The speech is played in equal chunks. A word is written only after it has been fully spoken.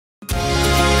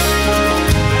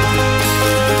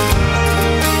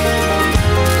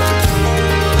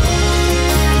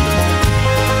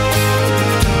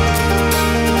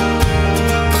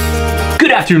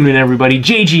afternoon, everybody.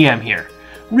 JGM here.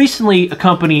 Recently, a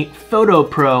company,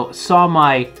 Fotopro, saw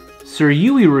my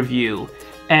Sirui review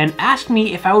and asked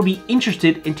me if I would be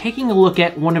interested in taking a look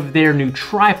at one of their new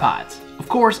tripods. Of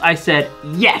course, I said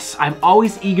yes. I'm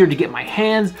always eager to get my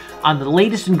hands on the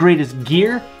latest and greatest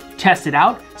gear, test it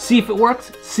out, see if it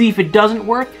works, see if it doesn't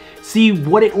work, see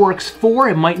what it works for.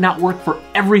 It might not work for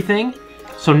everything.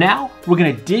 So now we're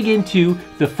gonna dig into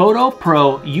the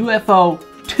Fotopro UFO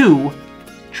 2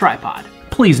 tripod.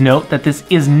 Please note that this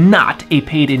is not a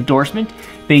paid endorsement.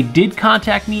 They did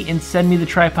contact me and send me the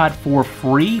tripod for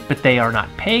free, but they are not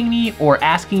paying me or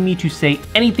asking me to say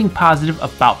anything positive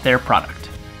about their product.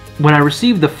 When I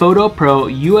received the Fotopro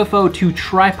UFO 2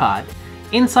 tripod,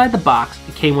 inside the box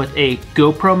it came with a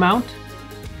GoPro mount,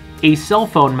 a cell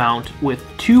phone mount with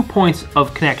 2 points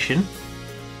of connection,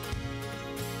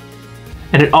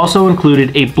 and it also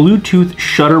included a Bluetooth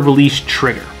shutter release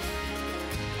trigger.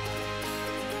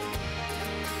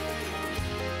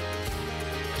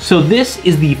 So this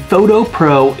is the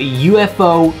Fotopro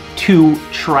UFO 2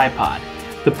 tripod.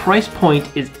 The price point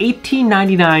is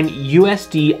 $18.99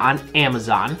 USD on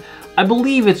Amazon. I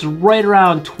believe it's right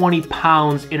around 20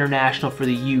 pounds international for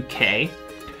the UK.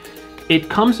 It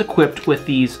comes equipped with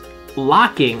these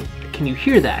locking, can you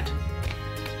hear that?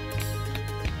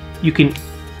 You can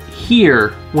hear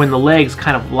when the legs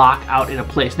kind of lock out into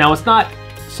place. Now it's not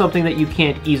something that you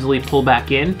can't easily pull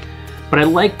back in, but I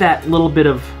like that little bit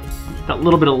of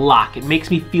lock. It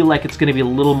makes me feel like it's going to be a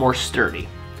little more sturdy.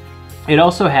 It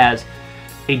also has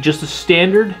just a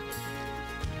standard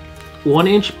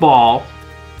 1-inch ball,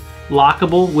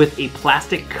 lockable with a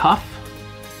plastic cuff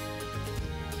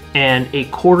and a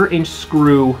 1/4-inch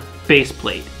screw base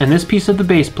plate. And this piece of the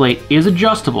base plate is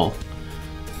adjustable.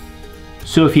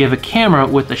 So if you have a camera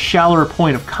with a shallower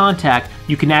point of contact,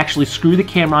 you can actually screw the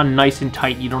camera on nice and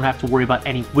tight. You don't have to worry about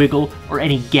any wiggle or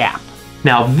any gap.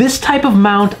 Now, this type of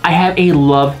mount I have a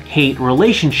love-hate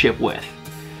relationship with.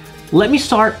 Let me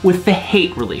start with the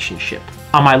hate relationship.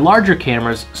 On my larger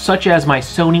cameras, such as my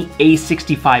Sony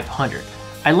a6500,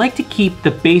 I like to keep the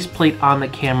base plate on the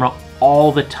camera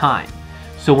all the time.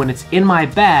 So when it's in my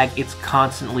bag, it's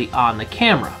constantly on the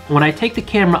camera. When I take the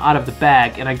camera out of the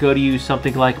bag and I go to use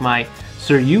something like my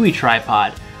Sirui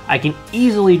tripod, I can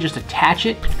easily just attach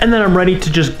it and then I'm ready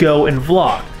to just go and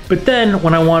vlog. But then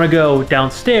when I want to go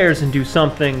downstairs and do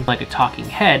something like a talking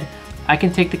head, I can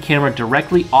take the camera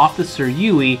directly off the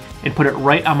Sirui and put it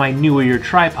right on my newer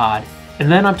tripod,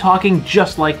 and then I'm talking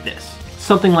just like this.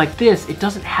 Something like this, it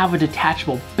doesn't have a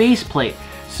detachable base plate,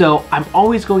 so I'm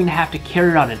always going to have to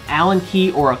carry around an Allen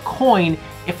key or a coin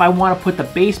if I want to put the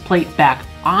base plate back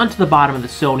onto the bottom of the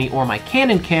Sony or my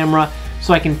Canon camera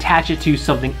so I can attach it to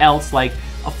something else like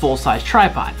a full-size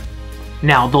tripod.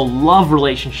 Now, the love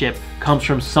relationship comes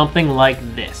from something like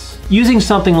this. Using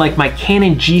something like my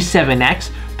Canon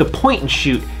G7X, the point and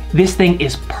shoot, this thing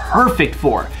is perfect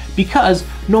for, because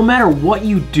no matter what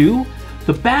you do,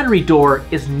 the battery door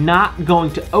is not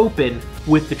going to open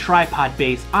with the tripod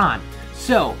base on.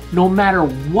 So no matter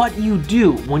what you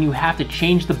do, when you have to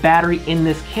change the battery in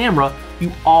this camera,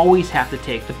 you always have to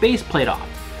take the base plate off.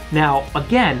 Now,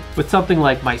 again, with something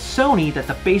like my Sony that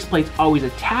the base plate's always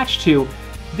attached to,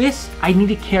 this, I need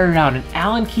to carry around an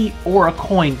Allen key or a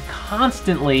coin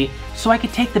constantly so I can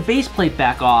take the base plate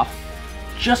back off,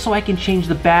 just so I can change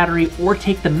the battery or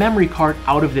take the memory card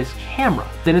out of this camera.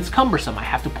 Then it's cumbersome. I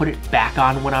have to put it back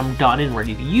on when I'm done and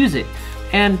ready to use it.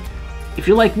 And if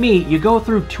you're like me, you go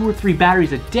through 2 or 3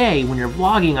 batteries a day when you're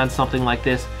vlogging on something like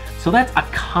this, so that's a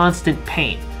constant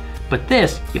pain. But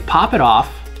this, you pop it off,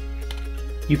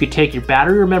 you could take your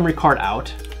battery or memory card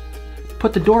out,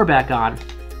 put the door back on,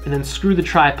 and then screw the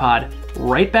tripod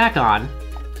right back on.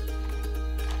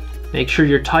 Make sure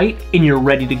you're tight and you're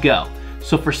ready to go.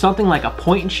 So for something like a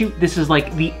point and shoot, this is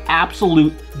like the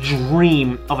absolute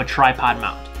dream of a tripod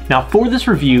mount. Now for this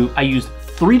review, I used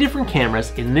 3 different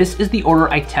cameras, and this is the order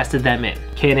I tested them in.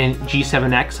 Canon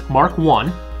G7X Mark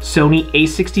I, Sony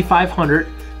a6500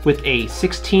 with a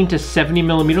 16 to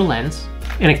 70mm lens,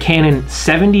 and a Canon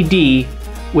 70D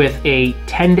with a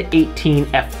 10 to 18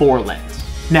 f4 lens.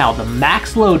 Now, the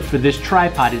max load for this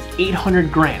tripod is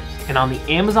 800 grams, and on the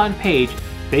Amazon page,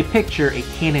 they picture a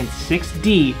Canon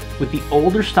 6D with the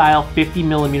older style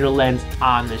 50mm lens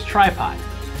on this tripod.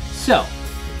 So,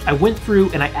 I went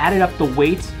through and I added up the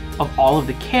weights of all of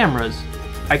the cameras.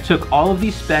 I took all of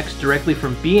these specs directly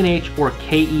from B&H or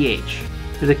KEH.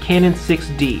 There's a Canon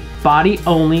 6D, body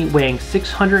only, weighing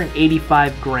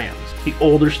 685 grams. The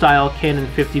older style Canon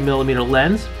 50mm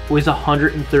lens weighs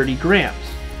 130 grams.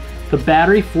 The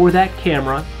battery for that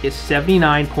camera is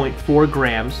 79.4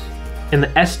 grams, and the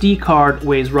SD card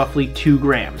weighs roughly 2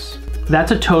 grams.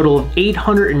 That's a total of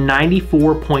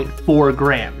 894.4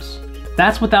 grams.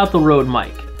 That's without the Rode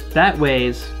mic. That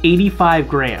weighs 85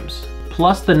 grams.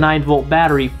 Plus the 9-volt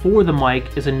battery for the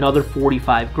mic is another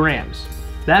 45 grams.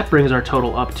 That brings our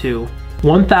total up to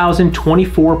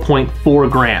 1,024.4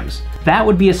 grams. That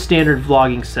would be a standard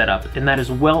vlogging setup, and that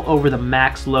is well over the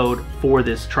max load for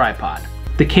this tripod.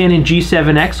 The Canon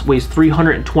G7X weighs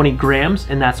 320 grams,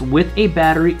 and that's with a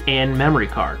battery and memory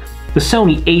card. The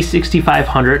Sony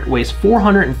a6500 weighs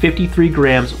 453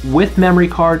 grams with memory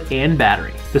card and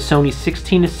battery. The Sony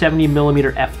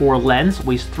 16-70mm f4 lens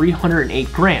weighs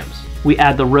 308 grams. We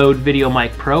add the Rode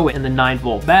VideoMic Pro and the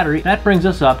 9-volt battery. That brings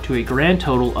us up to a grand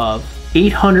total of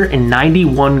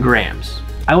 891 grams.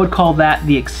 I would call that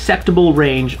the acceptable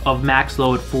range of max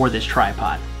load for this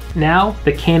tripod. Now,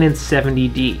 the Canon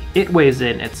 70D. It weighs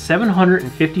in at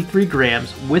 753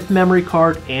 grams with memory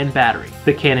card and battery.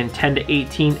 The Canon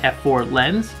 10-18 f4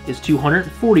 lens is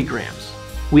 240 grams.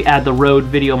 We add the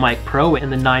Rode VideoMic Pro and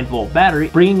the 9-volt battery,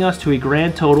 bringing us to a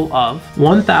grand total of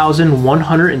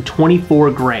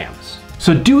 1,124 grams.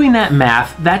 So doing that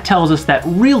math, that tells us that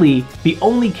really the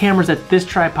only cameras that this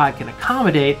tripod can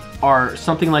accommodate are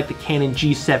something like the Canon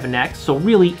G7X, so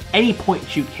really any point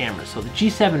and shoot cameras. So the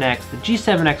G7X, the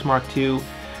G7X Mark II,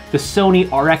 the Sony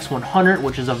RX100,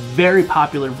 which is a very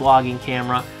popular vlogging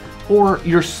camera, or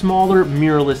your smaller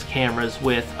mirrorless cameras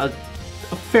with a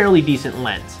fairly decent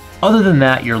lens. Other than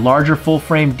that, your larger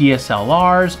full-frame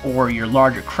DSLRs or your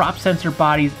larger crop sensor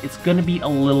bodies, it's going to be a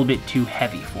little bit too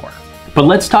heavy for. But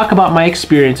let's talk about my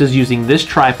experiences using this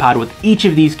tripod with each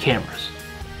of these cameras.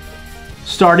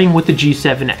 Starting with the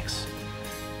G7X.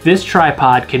 This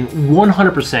tripod can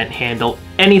 100% handle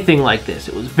anything like this.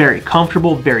 It was very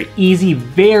comfortable, very easy,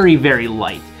 very, very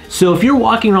light. So if you're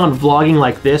walking around vlogging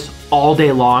like this all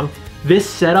day long, this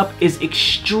setup is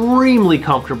extremely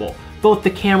comfortable. Both the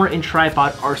camera and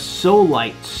tripod are so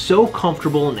light, so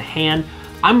comfortable in the hand.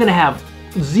 I'm gonna have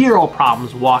zero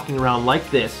problems walking around like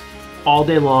this all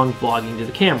day long vlogging to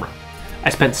the camera.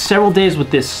 I spent several days with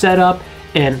this setup,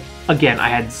 and again, I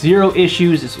had zero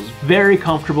issues. This was very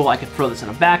comfortable. I could throw this in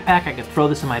a backpack, I could throw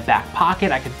this in my back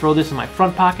pocket, I could throw this in my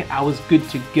front pocket. I was good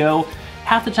to go.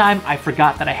 Half the time, I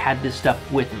forgot that I had this stuff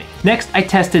with me. Next, I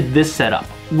tested this setup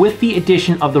with the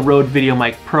addition of the Rode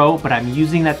VideoMic Pro, but I'm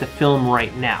using that to film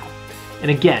right now.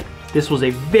 And again, this was a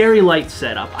very light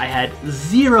setup. I had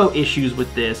zero issues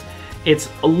with this. It's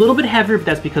a little bit heavier, but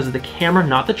that's because of the camera,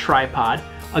 not the tripod.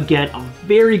 Again, a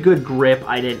very good grip.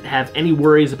 I didn't have any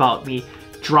worries about me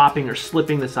dropping or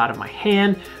slipping this out of my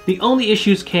hand. The only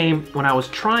issues came when I was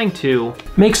trying to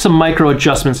make some micro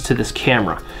adjustments to this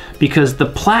camera, because the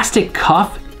plastic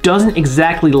cuff doesn't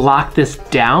exactly lock this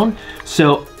down.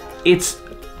 So it's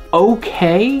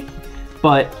okay,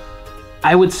 but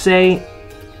I would say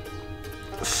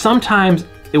sometimes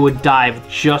it would dive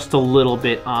just a little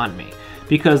bit on me,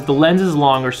 because the lens is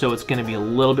longer, so it's going to be a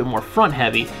little bit more front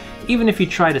heavy. Even if you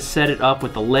try to set it up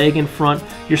with the leg in front,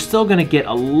 you're still going to get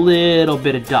a little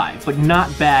bit of dive, but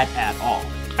not bad at all.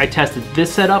 I tested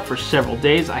this setup for several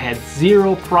days. I had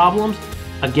zero problems.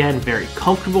 Again, very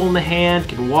comfortable in the hand,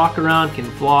 can walk around, can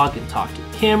vlog, can talk to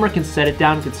the camera, can set it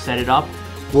down, can set it up.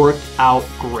 Worked out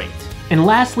great. And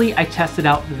lastly, I tested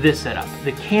out this setup,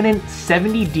 the Canon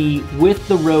 70D with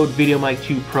the Rode VideoMic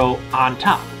 2 Pro on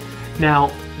top.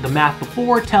 Now, the math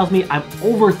before tells me I'm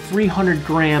over 300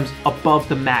 grams above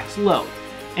the max load,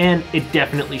 and it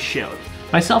definitely showed.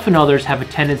 Myself and others have a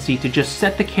tendency to just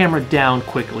set the camera down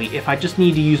quickly if I just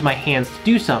need to use my hands to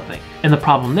do something. And the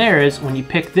problem there is when you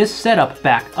pick this setup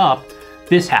back up,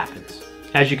 this happens.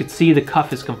 As you can see, the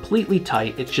cuff is completely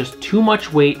tight. It's just too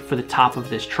much weight for the top of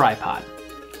this tripod.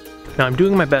 Now I'm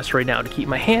doing my best right now to keep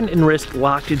my hand and wrist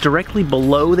locked directly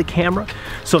below the camera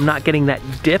so I'm not getting that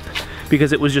dip,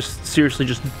 because it was just seriously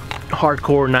just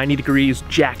hardcore 90 degrees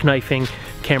jackknifing,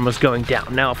 camera's going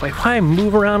down. Now if I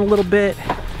move around a little bit,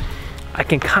 I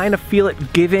can kind of feel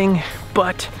it giving,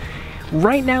 but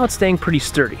right now it's staying pretty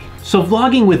sturdy. So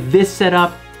vlogging with this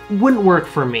setup wouldn't work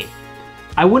for me.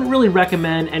 I wouldn't really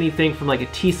recommend anything from like a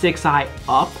T6i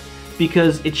up,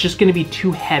 because it's just gonna be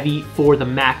too heavy for the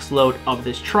max load of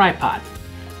this tripod.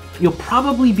 You'll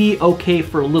probably be okay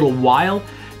for a little while,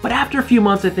 but after a few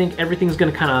months, I think everything's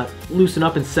gonna kind of loosen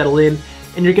up and settle in,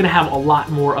 and you're gonna have a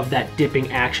lot more of that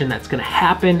dipping action that's gonna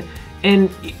happen, and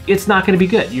it's not gonna be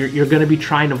good. You're gonna be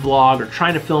trying to vlog or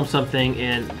trying to film something,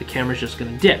 and the camera's just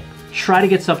gonna dip. Try to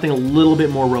get something a little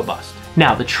bit more robust.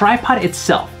 Now, the tripod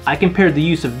itself, I compared the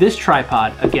use of this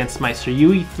tripod against my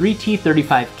Sirui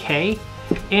 3T35K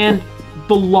and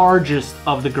the largest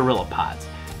of the Gorillapods.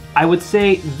 I would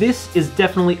say this is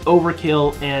definitely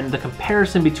overkill, and the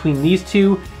comparison between these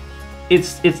two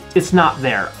it's not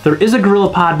there. There is a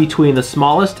Gorillapod between the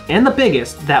smallest and the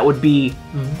biggest that would be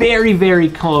very, very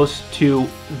close to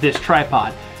this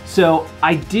tripod. So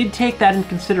I did take that in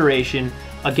consideration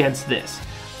against this.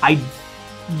 I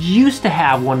used to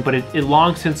have one, but it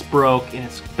long since broke and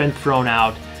it's been thrown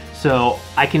out. So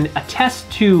I can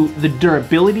attest to the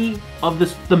durability of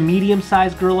the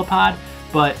medium-sized Gorillapod,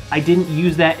 but I didn't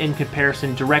use that in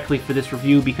comparison directly for this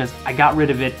review because I got rid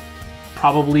of it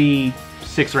probably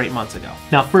 6 or 8 months ago.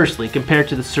 Now, firstly, compared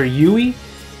to the Sirui,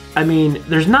 I mean,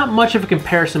 there's not much of a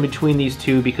comparison between these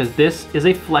two because this is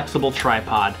a flexible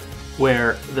tripod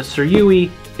where the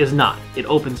Sirui is not. It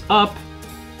opens up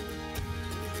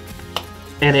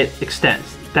and it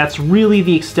extends. That's really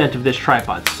the extent of this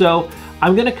tripod. So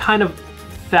I'm gonna kind of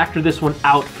factor this one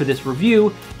out for this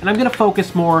review, and I'm gonna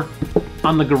focus more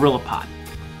on the Gorillapod.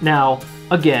 Now,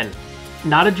 again,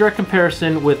 not a direct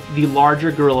comparison with the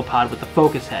larger Gorillapod with the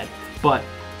focus head, but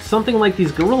something like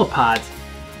these Gorillapods,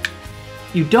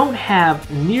 you don't have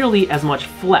nearly as much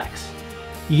flex.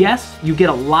 Yes, you get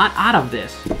a lot out of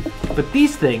this, but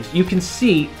these things, you can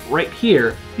see right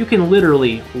here, you can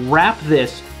literally wrap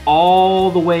this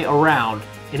all the way around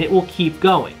and it will keep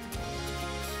going.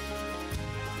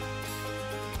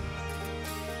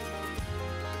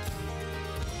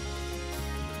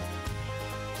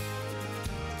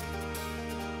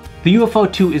 The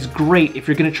UFO 2 is great if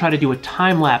you're going to try to do a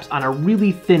time lapse on a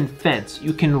really thin fence.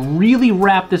 You can really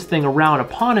wrap this thing around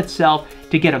upon itself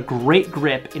to get a great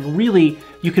grip, and really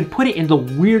you can put it in the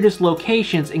weirdest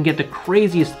locations and get the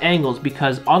craziest angles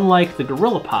because unlike the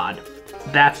Gorillapod,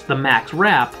 that's the max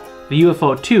wrap, the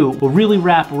UFO 2 will really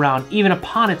wrap around even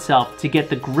upon itself to get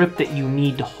the grip that you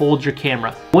need to hold your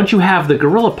camera. Once you have the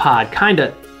Gorillapod kind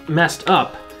of messed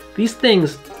up, these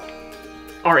things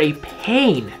are a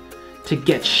pain to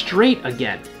get straight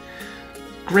again.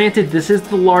 Granted, this is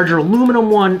the larger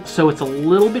aluminum one, so it's a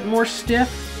little bit more stiff,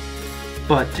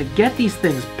 but to get these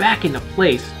things back into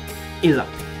place is a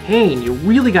pain. You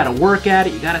really gotta work at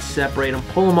it, you gotta separate them,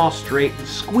 pull them all straight, and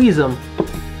squeeze them,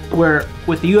 where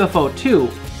with the UFO 2,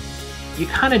 you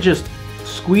kind of just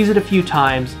squeeze it a few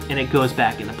times and it goes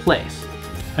back into place.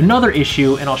 Another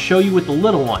issue, and I'll show you with the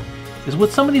little one, is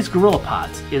with some of these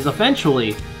Gorillapods, is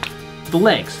eventually the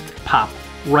legs pop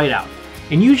right out.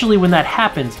 And usually when that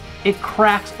happens, it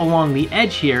cracks along the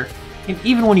edge here, and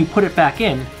even when you put it back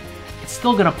in, it's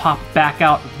still gonna pop back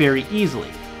out very easily.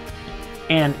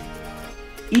 And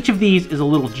each of these is a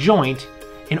little joint,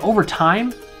 and over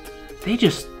time,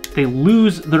 they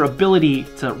lose their ability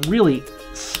to really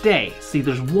stay. See,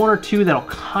 there's one or two that'll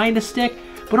kind of stick,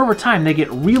 but over time they get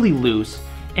really loose,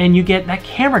 and you get that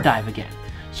camera dive again.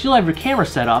 So you'll have your camera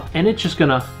set up, and it's just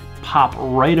gonna pop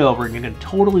right over and you're going to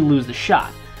totally lose the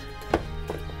shot.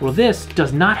 Well, this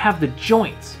does not have the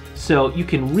joints, so you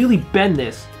can really bend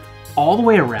this all the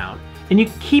way around and you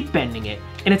can keep bending it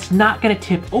and it's not going to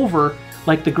tip over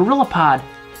like the Gorillapod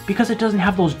because it doesn't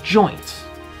have those joints.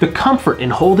 The comfort in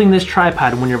holding this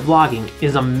tripod when you're vlogging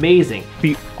is amazing.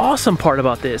 The awesome part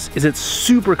about this is it's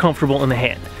super comfortable in the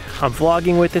hand. I'm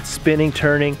vlogging with it, spinning,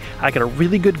 turning. I got a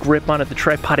really good grip on it. The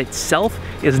tripod itself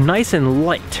is nice and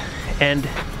light, and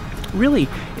really,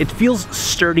 it feels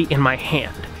sturdy in my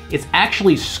hand. It's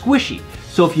actually squishy,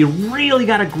 so if you really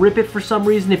gotta grip it for some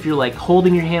reason, if you're like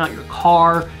holding your hand out your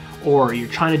car, or you're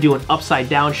trying to do an upside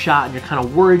down shot and you're kind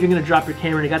of worried you're gonna drop your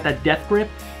camera and you got that death grip,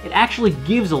 it actually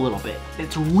gives a little bit.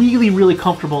 It's really, really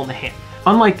comfortable in the hand.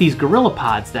 Unlike these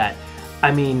Gorillapods that,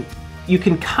 I mean, you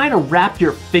can kind of wrap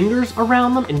your fingers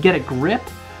around them and get a grip,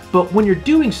 but when you're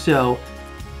doing so,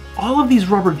 all of these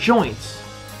rubber joints,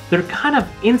 they're kind of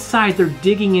inside, they're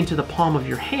digging into the palm of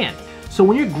your hand. So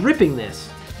when you're gripping this,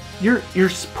 you're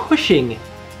pushing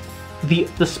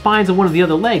the spines of one of the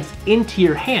other legs into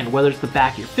your hand, whether it's the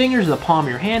back of your fingers or the palm of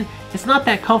your hand. It's not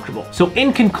that comfortable. So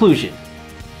in conclusion,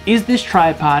 is this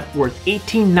tripod worth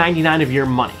 $18.99 of your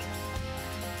money?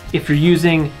 If you're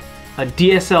using a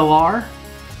DSLR,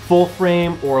 full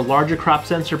frame, or larger crop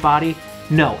sensor body,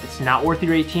 no, it's not worth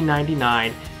your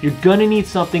 $18.99. You're gonna need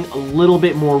something a little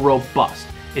bit more robust.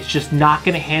 It's just not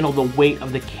gonna handle the weight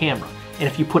of the camera. And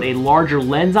if you put a larger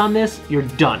lens on this, you're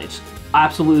done. It's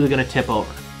absolutely gonna tip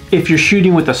over. If you're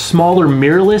shooting with a smaller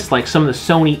mirrorless, like some of the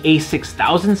Sony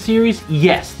a6000 series,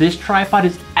 yes, this tripod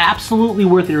is absolutely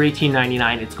worth your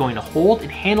 $18.99. It's going to hold and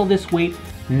handle this weight,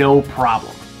 no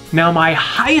problem. Now, my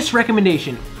highest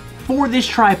recommendation for this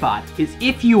tripod is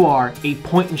if you are a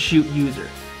point and shoot user,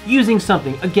 using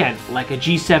something, again, like a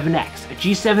G7X, a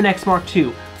G7X Mark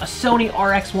II, a Sony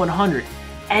RX100,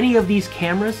 any of these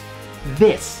cameras,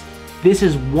 this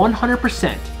is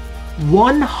 100%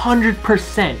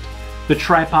 the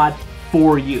tripod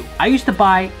for you. I used to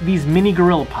buy these mini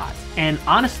Gorillapods, and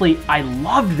honestly, I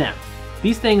loved them.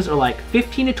 These things are like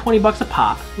 15 to 20 bucks a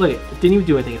pop. Look, it didn't even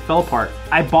do anything, it fell apart.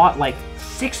 I bought like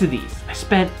 6 of these. I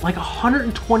spent like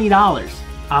 $120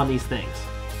 on these things.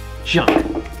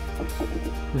 Junk.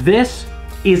 This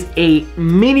is a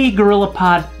mini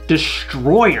Gorillapod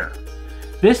destroyer.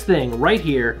 This thing right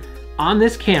here on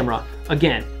this camera,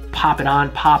 again, pop it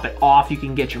on, pop it off. You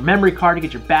can get your memory card, you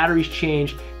get your batteries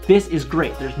changed. This is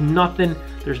great. There's nothing,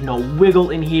 there's no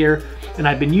wiggle in here. And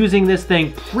I've been using this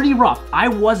thing pretty rough. I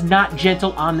was not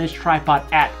gentle on this tripod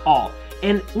at all.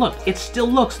 And look, it still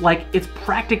looks like it's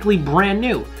practically brand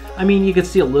new. I mean, you can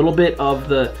see a little bit of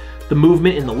the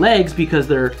movement in the legs because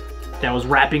that was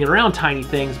wrapping it around tiny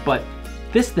things, but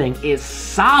this thing is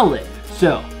solid.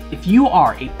 So if you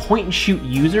are a point and shoot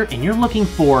user and you're looking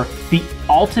for the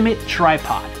ultimate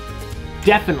tripod,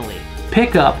 definitely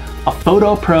pick up a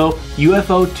Fotopro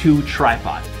UFO 2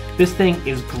 tripod. This thing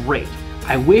is great.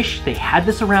 I wish they had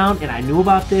this around and I knew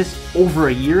about this over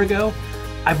a year ago.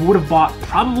 I would have bought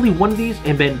probably one of these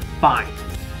and been fine.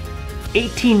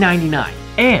 $18.99.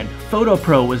 And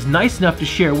Fotopro was nice enough to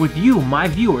share with you, my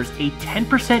viewers, a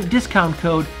 10% discount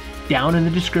code down in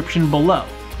the description below.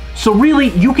 So really,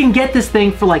 you can get this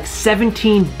thing for like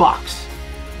 17 bucks.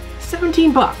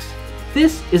 17 bucks.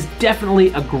 This is definitely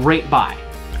a great buy.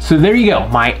 So there you go,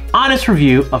 my honest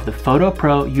review of the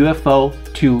Fotopro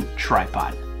UFO 2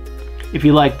 tripod. If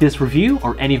you like this review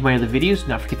or any of my other videos, do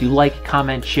not forget to like,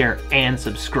 comment, share, and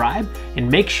subscribe.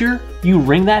 And make sure you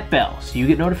ring that bell so you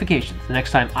get notifications the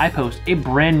next time I post a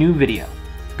brand new video.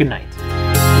 Good night.